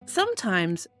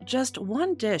Sometimes just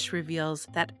one dish reveals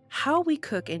that how we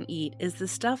cook and eat is the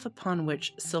stuff upon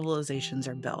which civilizations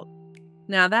are built.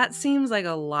 Now, that seems like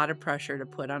a lot of pressure to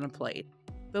put on a plate,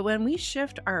 but when we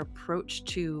shift our approach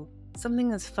to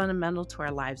something as fundamental to our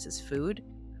lives as food,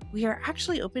 we are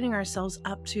actually opening ourselves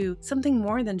up to something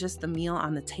more than just the meal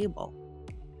on the table.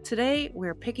 Today,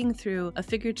 we're picking through a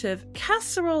figurative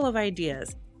casserole of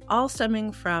ideas, all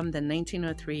stemming from the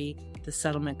 1903 The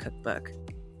Settlement Cookbook.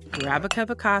 Grab a cup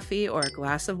of coffee or a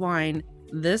glass of wine.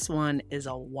 This one is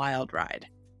a wild ride.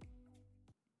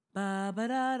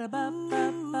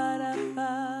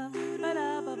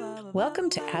 Welcome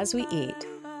to As We Eat,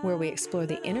 where we explore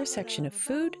the intersection of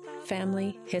food,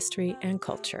 family, history, and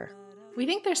culture. We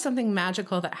think there's something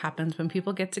magical that happens when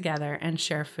people get together and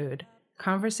share food.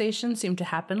 Conversations seem to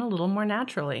happen a little more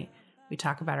naturally. We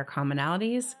talk about our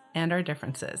commonalities and our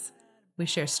differences. We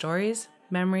share stories,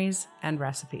 memories, and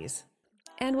recipes.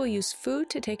 And we'll use food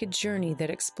to take a journey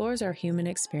that explores our human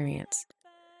experience.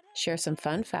 Share some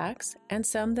fun facts and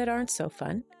some that aren't so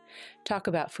fun. Talk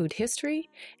about food history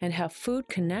and how food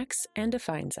connects and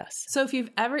defines us. So if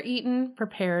you've ever eaten,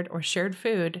 prepared, or shared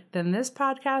food, then this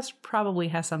podcast probably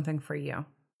has something for you.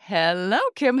 Hello,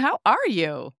 Kim. How are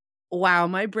you? Wow,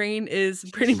 my brain is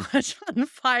pretty much on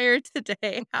fire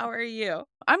today. How are you?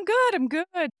 I'm good.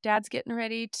 Dad's getting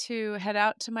ready to head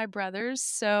out to my brother's,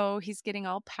 so he's getting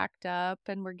all packed up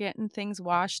and we're getting things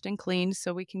washed and cleaned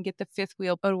so we can get the fifth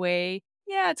wheel put away.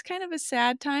 Yeah, it's kind of a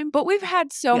sad time, but we've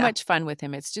had so much fun with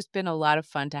him. It's just been a lot of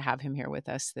fun to have him here with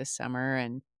us this summer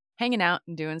and hanging out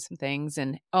and doing some things.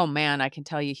 And oh man, I can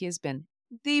tell you, he has been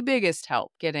the biggest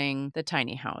help getting the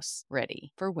tiny house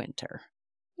ready for winter.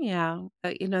 Yeah.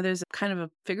 There's kind of a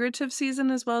figurative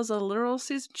season as well as a literal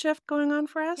season shift going on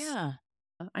for us. Yeah.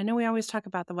 I know we always talk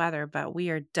about the weather, but we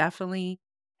are definitely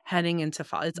heading into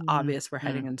fall. It's obvious we're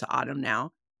heading into autumn now.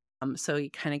 So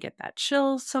you kind of get that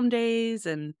chill some days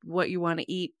and what you want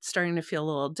to eat starting to feel a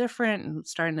little different and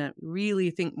starting to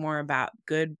really think more about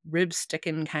good rib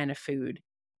sticking kind of food.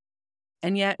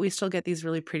 And yet we still get these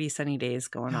really pretty sunny days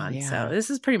going on. Yeah. So this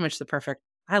is pretty much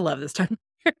I love this time.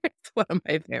 It's one of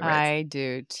my favorites. I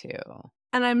do too.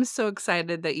 And I'm so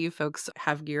excited that you folks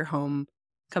have your home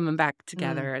coming back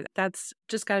together. That's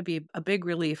just got to be a big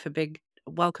relief, a big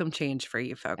welcome change for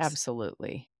you folks.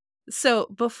 Absolutely. So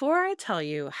before I tell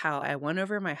you how I won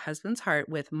over my husband's heart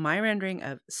with my rendering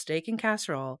of steak and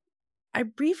casserole, I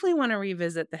briefly want to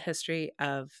revisit the history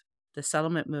of the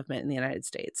settlement movement in the United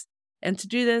States. And to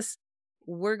do this,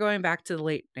 we're going back to the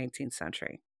late 19th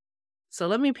century. So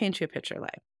let me paint you a picture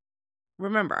live.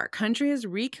 Remember, our country is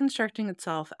reconstructing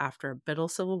itself after a bitter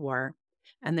civil war,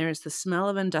 and there is the smell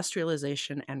of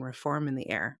industrialization and reform in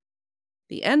the air.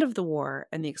 The end of the war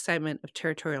and the excitement of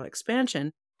territorial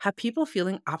expansion have people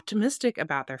feeling optimistic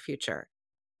about their future.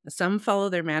 Some follow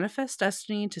their manifest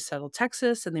destiny to settle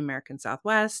Texas and the American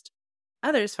Southwest.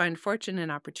 Others find fortune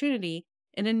and opportunity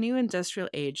in a new industrial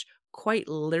age, quite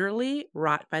literally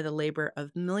wrought by the labor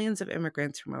of millions of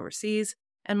immigrants from overseas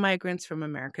and migrants from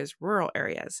America's rural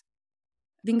areas.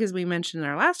 I think as we mentioned in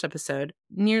our last episode,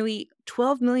 nearly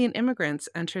 12 million immigrants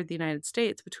entered the United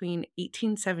States between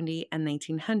 1870 and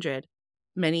 1900.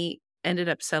 Many ended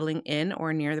up settling in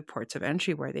or near the ports of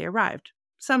entry where they arrived.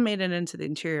 Some made it into the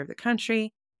interior of the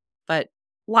country, but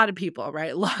a lot of people,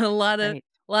 right? A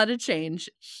lot of change,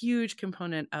 huge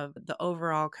component of the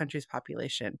overall country's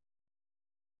population.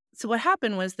 So what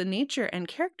happened was the nature and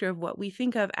character of what we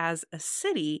think of as a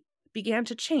city began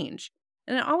to change.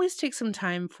 And it always takes some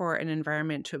time for an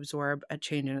environment to absorb a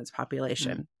change in its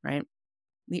population, right?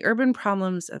 The urban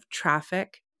problems of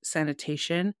traffic,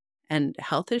 sanitation, and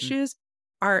health issues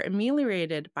are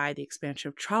ameliorated by the expansion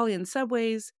of trolley and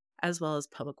subways, as well as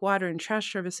public water and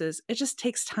trash services. It just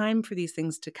takes time for these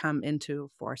things to come into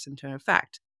force, into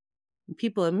effect. And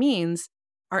people of means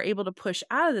are able to push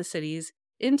out of the cities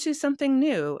into something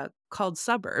new called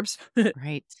suburbs.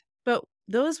 Right. But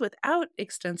those without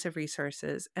extensive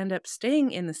resources end up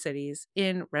staying in the cities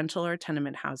in rental or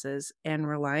tenement houses and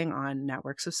relying on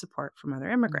networks of support from other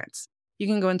immigrants. You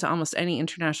can go into almost any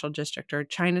international district or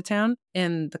Chinatown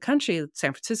in the country,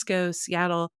 San Francisco,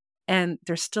 Seattle, and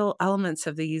there's still elements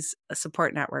of these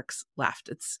support networks left.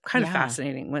 It's kind of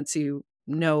fascinating once you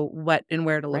know what and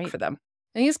where to look for them.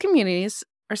 And these communities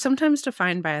are sometimes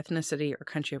defined by ethnicity or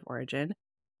country of origin,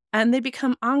 and they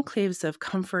become enclaves of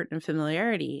comfort and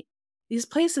familiarity. These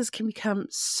places can become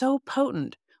so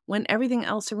potent when everything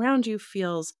else around you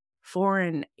feels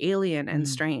foreign, alien, and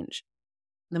strange.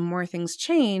 The more things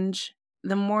change,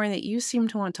 the more that you seem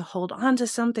to want to hold on to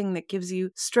something that gives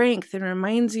you strength and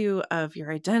reminds you of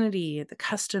your identity, the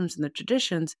customs and the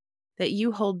traditions that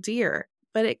you hold dear.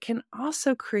 but it can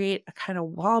also create a kind of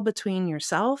wall between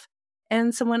yourself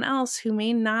and someone else who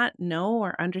may not know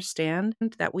or understand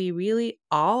that we really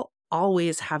all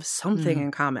always have something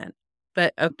in common.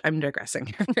 But I'm digressing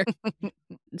here.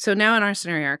 So now in our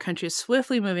scenario, our country is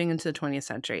swiftly moving into the 20th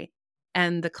century,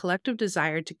 and the collective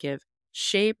desire to give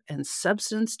shape and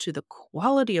substance to the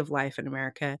quality of life in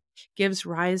America gives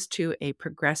rise to a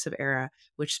progressive era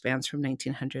which spans from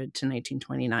 1900 to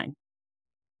 1929.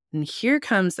 And here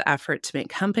comes the effort to make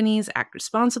companies act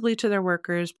responsibly to their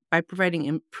workers by providing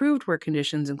improved work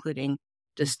conditions, including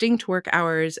distinct work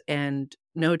hours and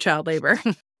no child labor,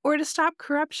 or to stop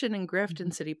corruption and grift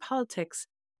in city politics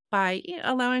by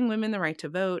allowing women the right to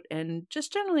vote and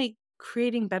just generally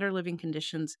creating better living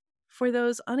conditions for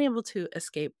those unable to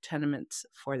escape tenements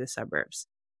for the suburbs.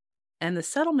 And the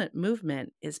settlement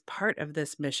movement is part of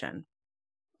this mission.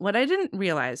 What I didn't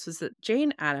realize was that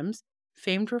Jane Addams,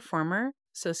 famed reformer,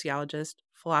 sociologist,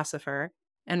 philosopher,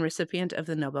 and recipient of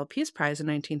the Nobel Peace Prize in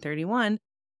 1931,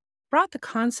 brought the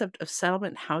concept of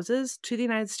settlement houses to the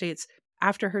United States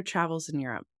after her travels in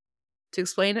Europe. To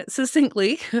explain it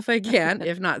succinctly, if I can,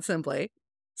 if not simply,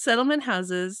 settlement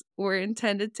houses were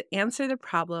intended to answer the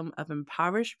problem of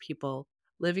impoverished people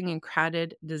living in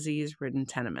crowded, disease-ridden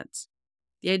tenements.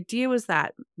 The idea was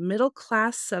that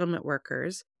middle-class settlement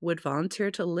workers would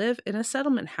volunteer to live in a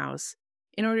settlement house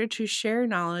in order to share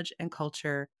knowledge and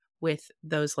culture with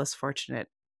those less fortunate.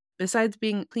 Besides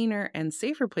being cleaner and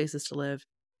safer places to live,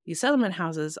 these settlement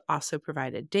houses also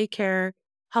provided daycare,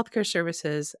 healthcare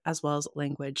services, as well as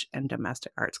language and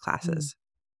domestic arts classes.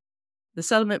 The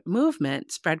settlement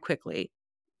movement spread quickly.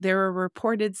 There were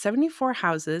reported 74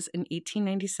 houses in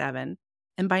 1897,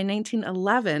 and by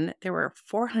 1911, there were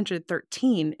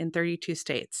 413 in 32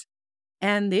 states.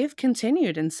 And they've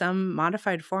continued in some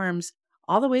modified forms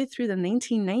all the way through the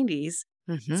 1990s,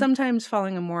 sometimes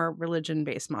following a more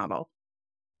religion-based model.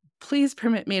 Please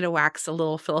permit me to wax a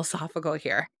little philosophical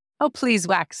here. Oh, please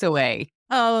wax away.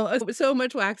 Oh, so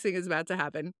much waxing is about to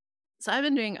happen. So I've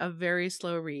been doing a very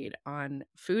slow read on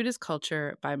Food is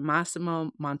Culture by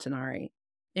Massimo Montanari,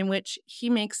 in which he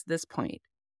makes this point.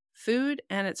 Food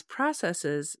and its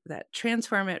processes that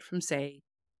transform it from, say,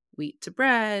 wheat to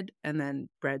bread, and then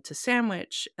bread to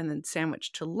sandwich, and then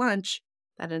sandwich to lunch,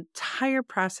 that entire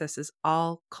process is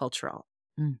all cultural.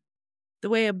 The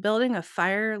way of building a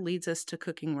fire leads us to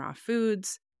cooking raw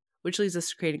foods, which leads us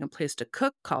to creating a place to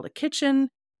cook called a kitchen,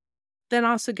 then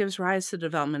also gives rise to the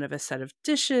development of a set of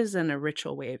dishes and a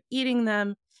ritual way of eating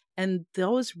them. And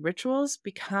those rituals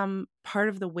become part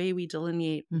of the way we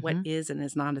delineate what is and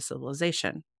is not a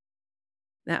civilization.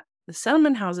 Now, the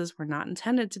settlement houses were not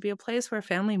intended to be a place where a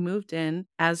family moved in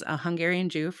as a Hungarian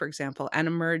Jew, for example, and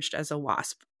emerged as a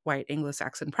WASP, white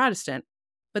Anglo-Saxon Protestant.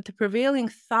 But the prevailing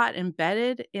thought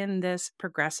embedded in this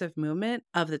progressive movement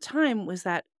of the time was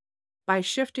that by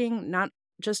shifting not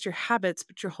just your habits,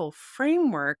 but your whole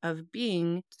framework of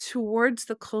being towards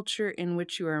the culture in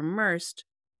which you are immersed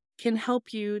can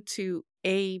help you to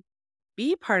A,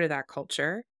 be part of that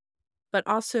culture, but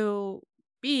also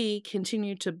B,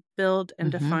 continue to build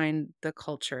and define the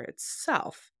culture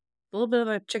itself. A little bit of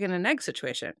a chicken and egg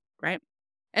situation, right?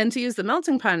 And to use the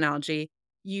melting pot analogy,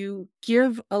 you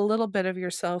give a little bit of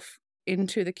yourself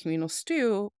into the communal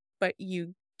stew, but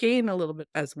you gain a little bit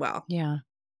as well. Yeah.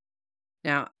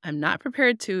 Now, I'm not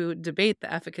prepared to debate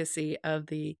the efficacy of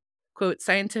the, quote,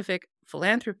 scientific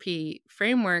philanthropy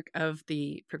framework of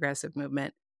the progressive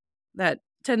movement that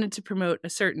tended to promote a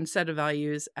certain set of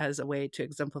values as a way to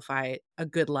exemplify a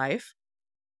good life.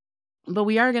 But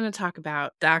we are going to talk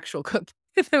about the actual cookbook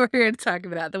that we're going to talk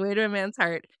about, The Way to a Man's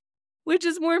Heart, which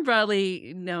is more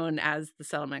broadly known as the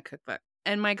Settlement Cookbook,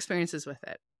 and my experiences with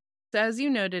it. So as you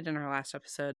noted in our last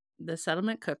episode, the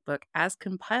Settlement Cookbook, as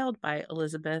compiled by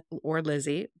Elizabeth or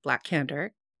Lizzie Blackkander,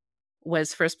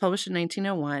 was first published in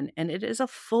 1901, and it is a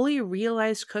fully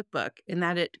realized cookbook in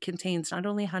that it contains not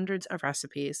only hundreds of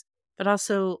recipes, but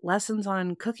also lessons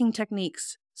on cooking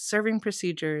techniques, serving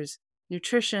procedures,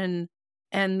 nutrition,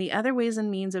 and the other ways and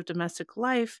means of domestic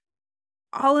life,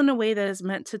 all in a way that is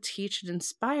meant to teach and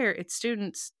inspire its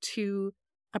students to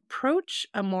approach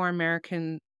a more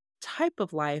American type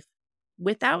of life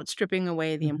without stripping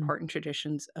away the important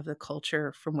traditions of the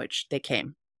culture from which they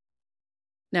came.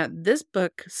 Now, this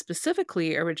book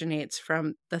specifically originates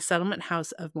from the Settlement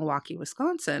House of Milwaukee,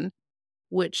 Wisconsin,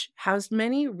 which housed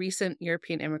many recent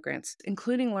European immigrants,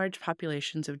 including large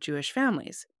populations of Jewish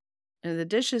families. And the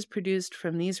dishes produced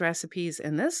from these recipes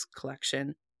in this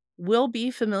collection will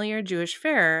be familiar Jewish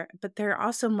fare, but they're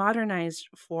also modernized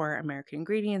for American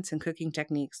ingredients and cooking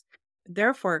techniques,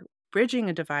 therefore bridging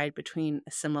a divide between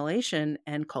assimilation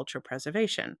and cultural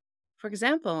preservation. For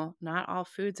example, not all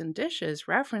foods and dishes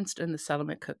referenced in the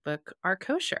settlement cookbook are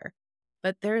kosher,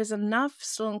 but there is enough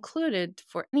still included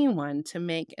for anyone to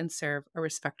make and serve a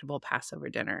respectable Passover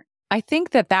dinner. I think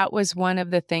that that was one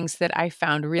of the things that I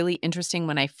found really interesting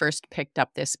when I first picked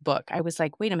up this book. I was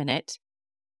like, wait a minute.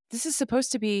 This is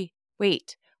supposed to be,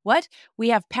 wait, what? We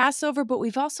have Passover, but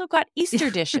we've also got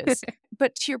Easter dishes.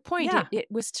 But to your point, Yeah.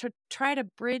 it was to try to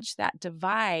bridge that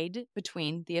divide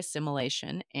between the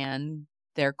assimilation and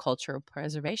their cultural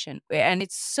preservation. And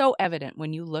it's so evident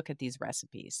when you look at these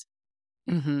recipes.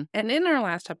 And in our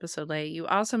last episode, Leigh, you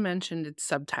also mentioned its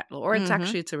subtitle, or it's Mhm.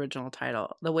 actually its original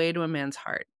title, The Way to a Man's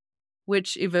Heart,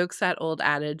 which evokes that old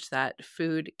adage that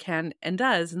food can and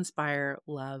does inspire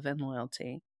love and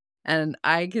loyalty. And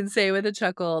I can say with a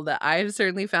chuckle that I've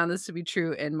certainly found this to be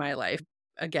true in my life.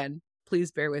 Again,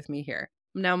 please bear with me here.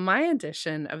 Now, my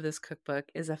edition of this cookbook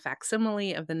is a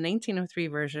facsimile of the 1903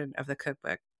 version of the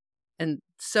cookbook. And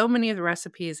so many of the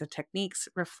recipes and techniques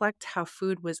reflect how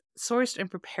food was sourced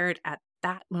and prepared at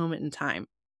that moment in time.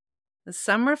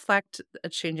 Some reflect a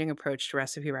changing approach to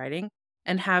recipe writing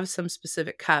and have some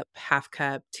specific cup, half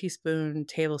cup, teaspoon,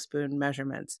 tablespoon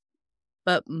measurements,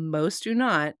 but most do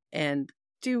not and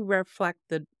do reflect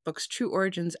the book's true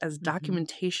origins as Mhm.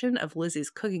 documentation of Lizzie's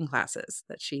cooking classes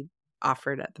that she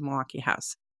offered at the Milwaukee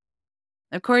house.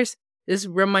 Of course, this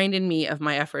reminded me of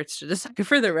my efforts to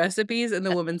decipher the recipes in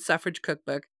the Women's Suffrage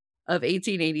Cookbook of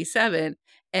 1887,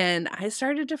 and I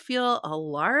started to feel a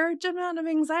large amount of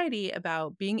anxiety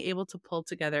about being able to pull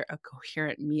together a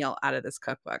coherent meal out of this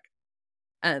cookbook.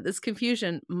 This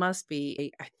confusion must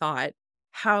be, I thought,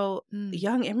 how Mm.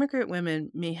 young immigrant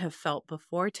women may have felt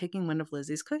before taking one of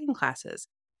Lizzie's cooking classes.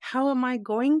 How am I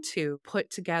going to put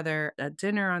together a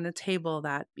dinner on the table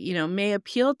that, may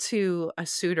appeal to a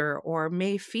suitor or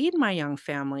may feed my young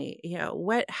family?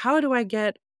 How do I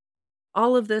get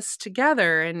all of this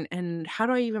together and how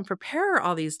do I even prepare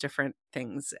all these different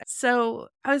things? So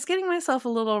I was getting myself a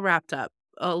little wrapped up,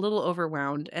 a little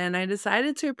overwhelmed, and I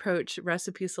decided to approach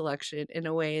recipe selection in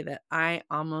a way that I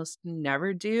almost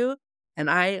never do. And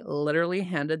I literally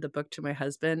handed the book to my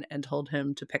husband and told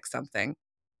him to pick something.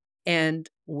 And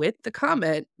with the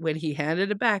comment when he handed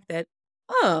it back that,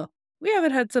 oh, we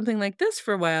haven't had something like this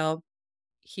for a while,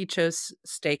 he chose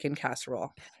steak and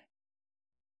casserole.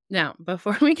 Now,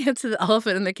 before we get to the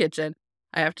elephant in the kitchen,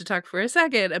 I have to talk for a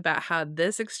second about how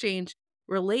this exchange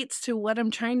relates to what I'm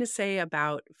trying to say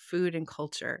about food and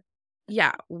culture.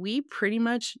 Yeah, we pretty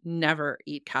much never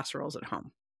eat casseroles at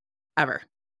home, ever.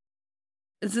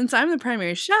 Since I'm the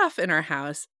primary chef in our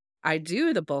house, I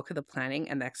do the bulk of the planning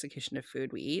and the execution of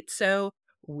food we eat. So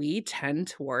we tend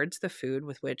towards the food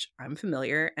with which I'm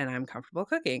familiar and I'm comfortable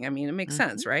cooking. I mean, it makes Mhm.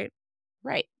 sense, right?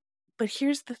 Right. But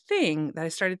here's the thing that I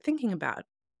started thinking about.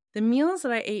 The meals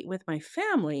that I ate with my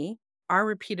family, our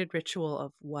repeated ritual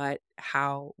of what,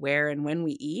 how, where, and when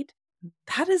we eat,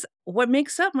 that is what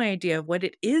makes up my idea of what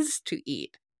it is to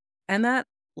eat. And that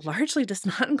largely does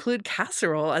not include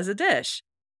casserole as a dish.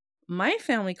 My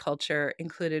family culture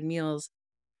included meals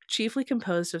chiefly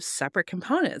composed of separate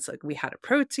components. Like we had a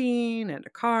protein and a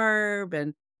carb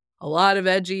and a lot of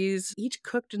veggies, each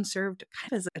cooked and served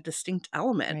kind of as a distinct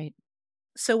element. Right.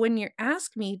 So when you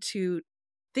ask me to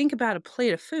think about a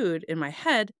plate of food in my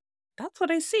head, that's what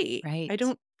I see. I Right.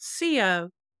 don't see a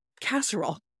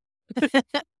casserole.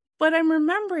 But I'm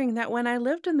remembering that when I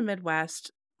lived in the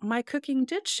Midwest, my cooking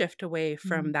did shift away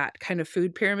from Mm. that kind of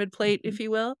food pyramid plate, Mhm. if you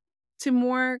will, to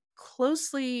more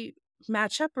closely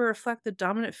match up or reflect the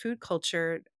dominant food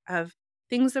culture of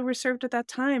things that were served at that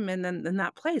time and then in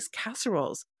that place,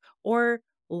 casseroles or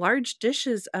large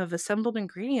dishes of assembled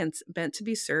ingredients meant to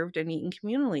be served and eaten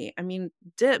communally. I mean,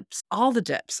 dips, all the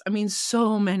dips. I mean,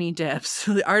 so many dips.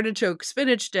 The artichoke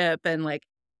spinach dip and like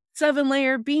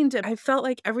 7-layer bean dip. I felt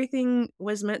like everything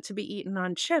was meant to be eaten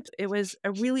on chips. It was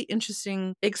a really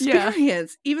interesting Yeah.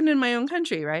 experience, even in my own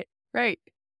country, right? Right.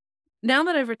 Now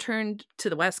that I've returned to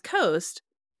the West Coast,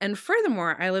 and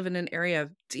furthermore, I live in an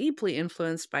area deeply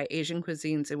influenced by Asian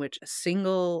cuisines in which a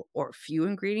single or few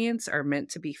ingredients are meant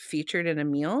to be featured in a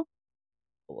meal.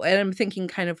 And I'm thinking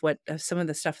kind of what of some of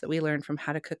the stuff that we learned from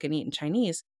how to cook and eat in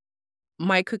Chinese.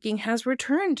 My cooking has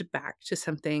returned back to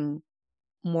something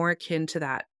more akin to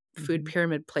that food Mhm.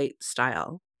 pyramid plate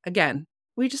style. Again,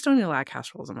 we just don't eat a lot of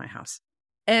casseroles in my house.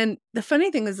 And the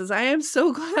funny thing is I am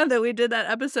so glad that we did that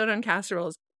episode on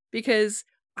casseroles because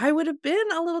I would have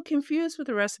been a little confused with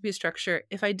the recipe structure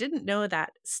if I didn't know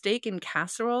that steak and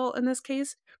casserole in this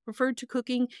case referred to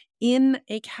cooking in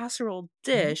a casserole Mhm.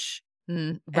 dish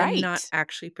and not Right.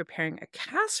 actually preparing a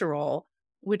casserole,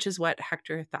 which is what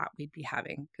Hector thought we'd be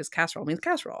having because casserole means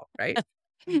casserole, right?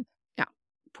 Yeah.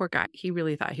 Poor guy. He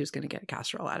really thought he was going to get a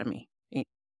casserole out of me.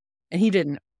 And he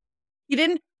didn't. He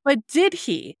didn't, but did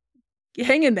he?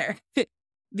 Hang in there.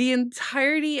 The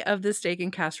entirety of the steak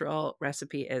and casserole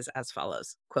recipe is as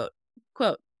follows.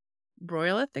 Quote,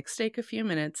 broil a thick steak a few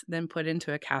minutes, then put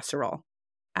into a casserole.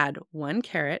 Add 1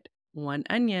 carrot, 1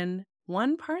 onion,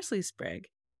 1 parsley sprig,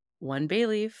 1 bay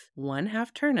leaf,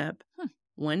 1/2 turnip,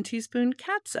 1 teaspoon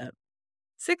catsup,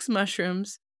 6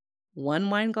 mushrooms, 1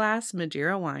 wine glass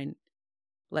Madeira wine.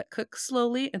 Let cook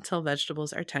slowly until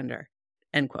vegetables are tender.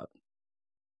 End quote.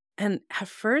 And at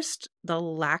first, the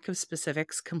lack of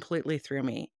specifics completely threw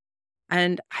me.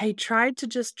 And I tried to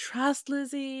just trust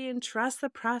Lizzie and trust the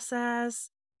process.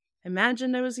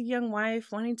 Imagined I was a young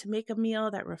wife wanting to make a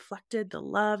meal that reflected the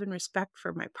love and respect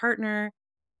for my partner.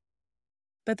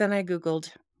 But then I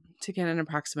Googled to get an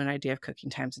approximate idea of cooking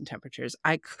times and temperatures.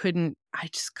 I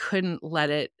just couldn't let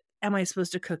it. Am I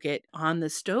supposed to cook it on the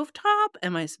stovetop?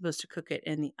 Am I supposed to cook it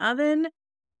in the oven?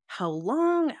 How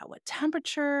long? At what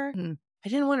temperature? I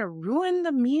didn't want to ruin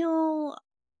the meal.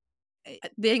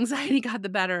 The anxiety got the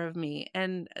better of me.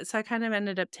 And so I kind of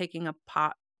ended up taking a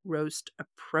pot roast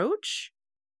approach.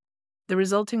 The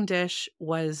resulting dish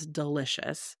was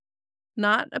delicious.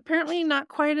 Apparently not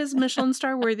quite as Michelin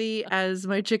star worthy as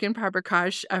my chicken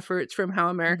paprikash efforts from How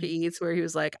America Eats, where he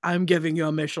was like, I'm giving you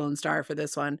a Michelin star for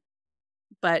this one.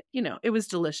 But, it was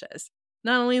delicious.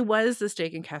 Not only was the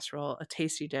steak and casserole a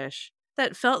tasty dish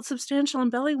that felt substantial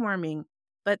and belly warming,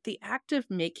 but the act of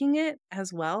making it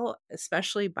as well,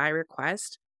 especially by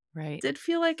request, did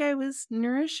feel like I was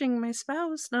nourishing my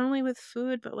spouse, not only with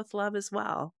food, but with love as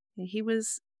well. He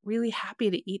was really happy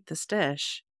to eat this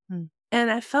dish. And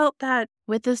I felt that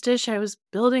with this dish, I was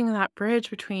building that bridge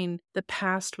between the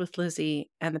past with Lizzie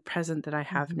and the present that I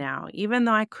have now. Even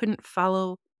though I couldn't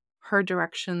follow her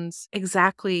directions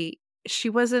exactly, she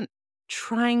wasn't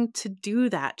trying to do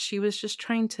that. She was just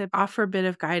trying to offer a bit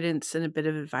of guidance and a bit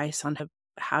of advice on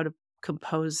how to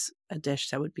compose a dish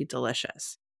that would be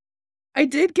delicious. I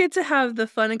did get to have the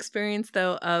fun experience,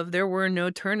 though, of there were no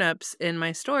turnips in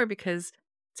my store because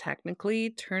technically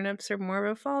turnips are more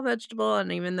of a fall vegetable.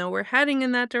 And even though we're heading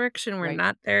in that direction, we're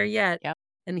not there yet. Yep.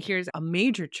 And here's a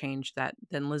major change that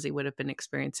then Lizzie would have been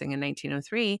experiencing in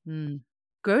 1903.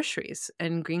 Groceries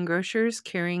and green grocers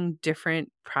carrying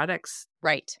different products.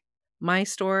 Right. My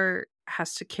store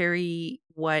has to carry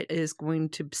what is going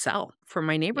to sell for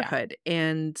my neighborhood.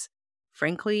 And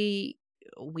frankly,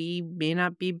 we may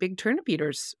not be big turnip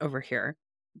eaters over here.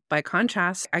 By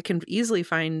contrast, I can easily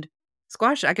find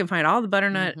squash. I can find all the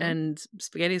butternut and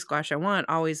spaghetti squash I want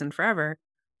always and forever,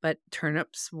 but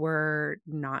turnips were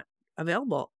not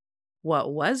available.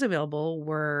 What was available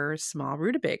were small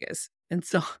rutabagas. And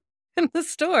so in the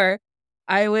store,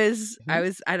 I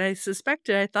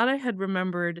thought I had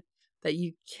remembered that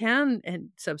you can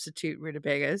substitute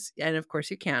rutabagas, and of course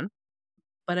you can,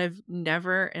 but I've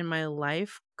never in my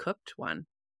life cooked one.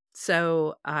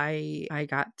 So I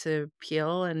got to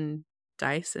peel and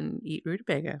dice and eat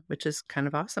rutabaga, which is kind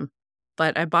of awesome.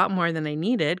 But I bought more than I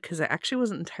needed because I actually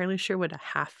wasn't entirely sure what a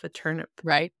half a turnip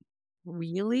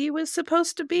really was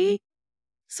supposed to be.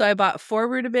 So I bought 4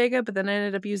 rutabaga, but then I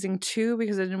ended up using 2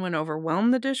 because I didn't want to overwhelm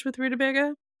the dish with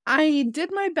rutabaga. I did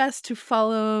my best to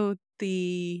follow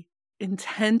the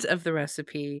intent of the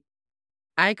recipe.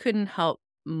 I couldn't help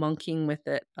monkeying with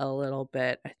it a little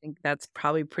bit. I think that's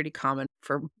probably pretty common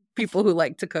for people who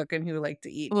like to cook and who like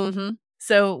to eat.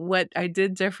 So what I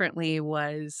did differently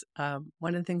was,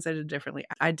 one of the things I did differently,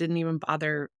 I didn't even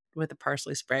bother with the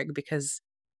parsley sprig because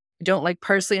I don't like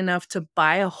parsley enough to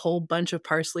buy a whole bunch of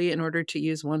parsley in order to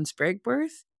use 1 sprig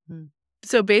worth.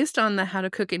 So based on the How to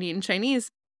Cook and Eat in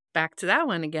Chinese, back to that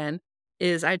one again,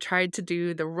 is I tried to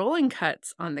do the rolling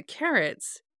cuts on the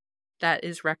carrots that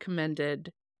is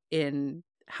recommended in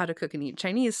How to Cook and Eat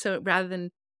Chinese. So rather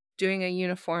than doing a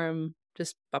uniform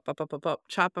just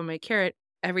chop on my carrot,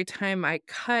 every time I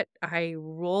cut, I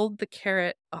rolled the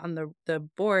carrot on the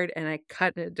board and I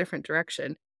cut in a different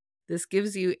direction. This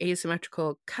gives you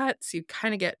asymmetrical cuts. You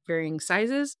kind of get varying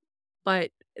sizes,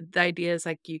 but the idea is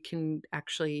like you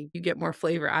get more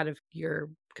flavor out of your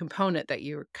component that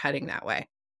you're cutting that way.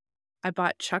 I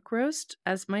bought chuck roast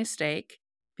as my steak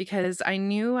because I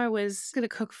knew I was going to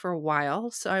cook for a while.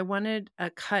 So I wanted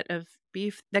a cut of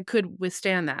beef that could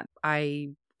withstand that. I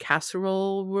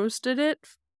casserole roasted it,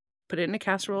 put it in a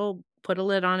casserole, put a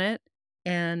lid on it,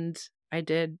 and I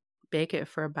did bake it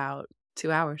for about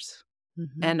 2 hours.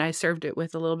 And I served it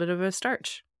with a little bit of a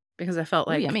starch because I felt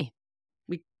like yummy.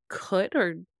 We could,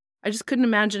 or I just couldn't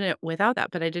imagine it without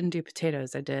that. But I didn't do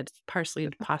potatoes. I did parsley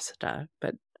pasta,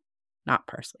 but not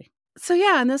parsley. So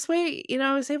yeah, in this way,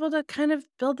 I was able to kind of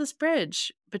build this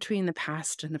bridge between the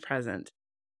past and the present.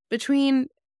 between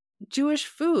Jewish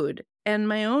food and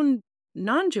my own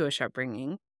non-Jewish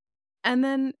upbringing. And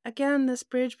then again, this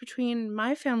bridge between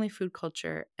my family food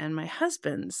culture and my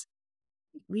husband's.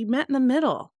 We met in the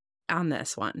middle on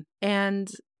this one.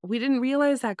 And we didn't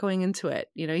realize that going into it.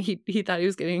 He thought he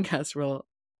was getting a casserole,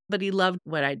 but he loved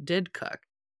what I did cook.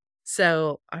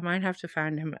 So I might have to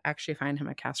find him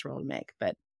a casserole to make.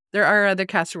 But there are other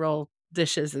casserole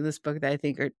dishes in this book that I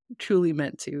think are truly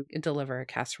meant to deliver a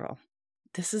casserole.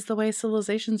 This is the way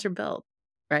civilizations are built,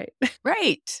 right?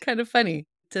 Right. Kind of funny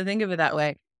to think of it that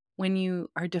way. When you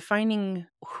are defining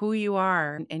who you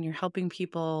are and you're helping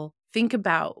people think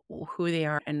about who they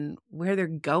are and where they're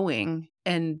going,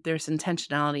 and there's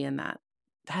intentionality in that,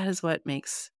 that was what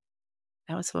makes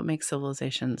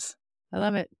civilizations. I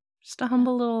love it. Just a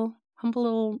humble little,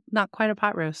 not quite a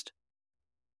pot roast.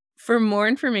 For more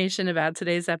information about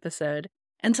today's episode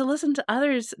and to listen to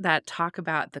others that talk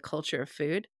about the culture of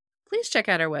food, please check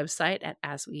out our website at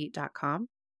asweeat.com.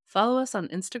 Follow us on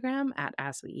Instagram at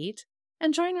asweeat,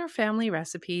 and join our family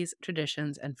recipes,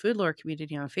 traditions, and food lore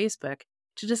community on Facebook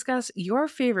to discuss your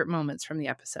favorite moments from the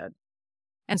episode.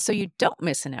 And so you don't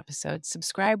miss an episode,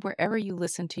 subscribe wherever you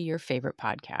listen to your favorite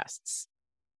podcasts.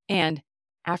 And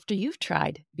after you've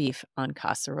tried beef on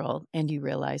casserole and you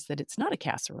realize that it's not a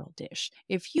casserole dish,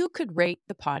 if you could rate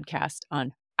the podcast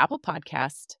on Apple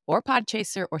Podcasts or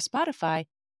Podchaser or Spotify,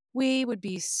 we would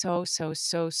be so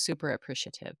super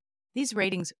appreciative. These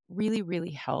ratings really,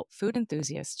 really help food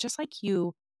enthusiasts just like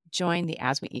you join the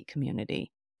As We Eat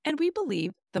community. And we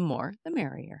believe the more, the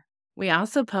merrier. We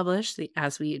also publish the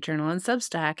As We Eat journal on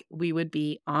Substack. We would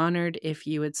be honored if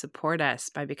you would support us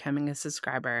by becoming a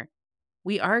subscriber.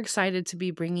 We are excited to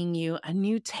be bringing you a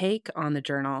new take on the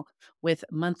journal with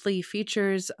monthly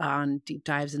features on deep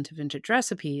dives into vintage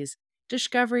recipes,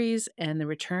 discoveries, and the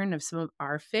return of some of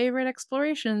our favorite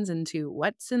explorations into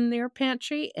what's in their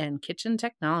pantry and kitchen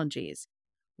technologies.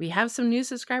 We have some new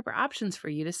subscriber options for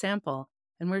you to sample,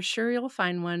 and we're sure you'll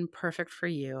find one perfect for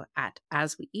you at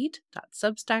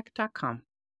asweeat.substack.com.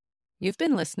 You've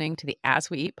been listening to the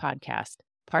As We Eat podcast,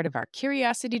 part of our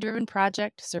curiosity-driven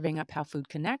project serving up how food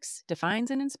connects, defines,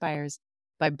 and inspires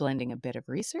by blending a bit of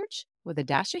research with a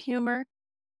dash of humor,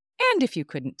 and if you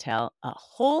couldn't tell, a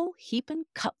whole heaping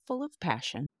cupful of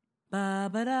passion. Ba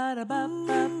ba da da ba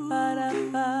ba ba da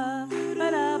ba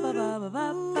ba da ba ba ba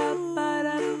ba.